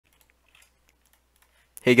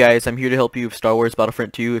Hey guys, I'm here to help you with Star Wars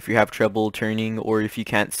Battlefront II if you have trouble turning or if you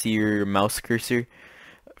can't see your mouse cursor.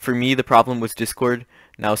 For me, the problem was Discord.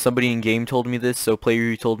 Now, somebody in game told me this, so player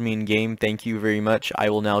who told me in game, thank you very much.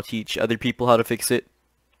 I will now teach other people how to fix it.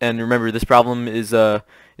 And remember, this problem is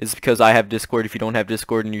because I have Discord. If you don't have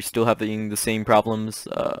Discord and you're still having the same problems,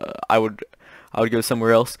 I would go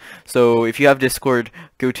somewhere else. So if you have Discord,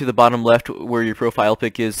 go to the bottom left where your profile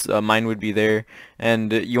pic is. Mine would be there,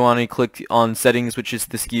 and you want to click on settings, which is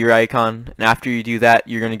this gear icon. And after you do that,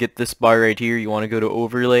 you're gonna get this bar right here. You want to go to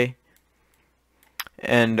overlay,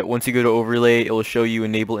 and once you go to overlay, it will show you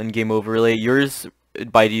enable in-game overlay. Yours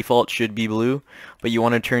by default should be blue, but you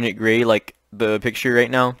want to turn it gray like the picture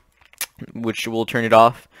right now, which will turn it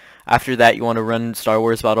off. After that, you want to run Star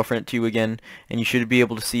Wars Battlefront 2 again, and you should be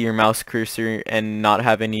able to see your mouse cursor and not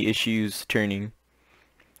have any issues turning.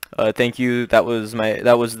 Thank you. That was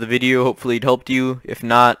the video. Hopefully it helped you. If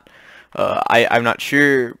not, I'm not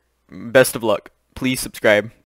sure. Best of luck. Please subscribe.